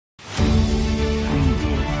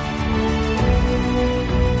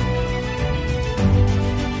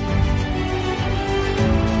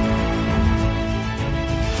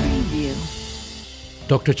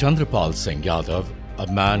Dr. Singh Yadav,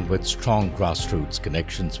 a man with strong grassroots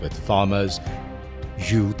connections with farmers,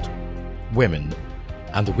 youth, women,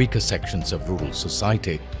 and the weaker sections of rural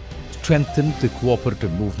society, strengthened the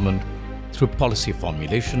cooperative movement through policy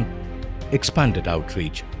formulation, expanded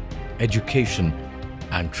outreach, education,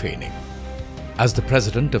 and training. As the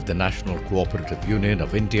president of the National Cooperative Union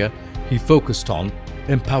of India, he focused on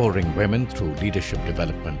empowering women through leadership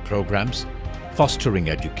development programs, fostering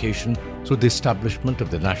education through the establishment of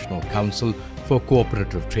the National Council for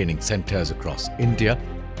Cooperative Training Centres across India,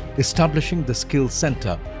 establishing the Skills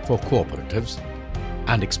Centre for Cooperatives,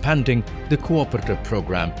 and expanding the cooperative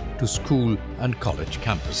program to school and college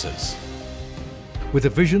campuses. With a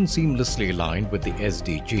vision seamlessly aligned with the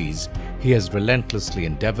SDGs, he has relentlessly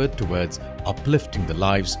endeavoured towards uplifting the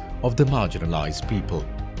lives of the marginalised people.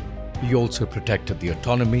 He also protected the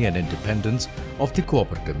autonomy and independence of the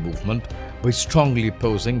cooperative movement by strongly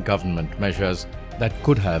opposing government measures that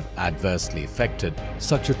could have adversely affected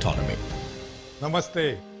such autonomy.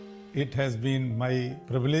 Namaste. It has been my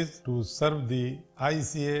privilege to serve the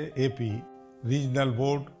ICA AP Regional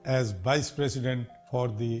Board as Vice President for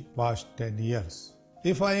the past 10 years.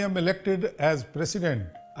 If I am elected as President,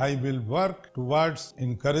 I will work towards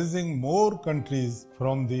encouraging more countries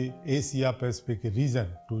from the Asia-Pacific region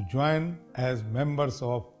to join as members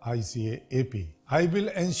of ICA AP. I will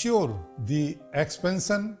ensure the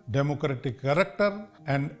expansion, democratic character,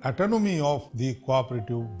 and autonomy of the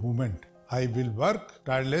cooperative movement. I will work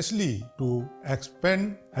tirelessly to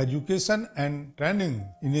expand education and training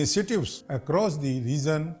initiatives across the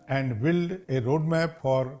region and build a roadmap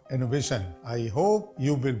for innovation. I hope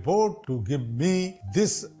you will vote to give me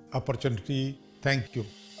this opportunity. Thank you.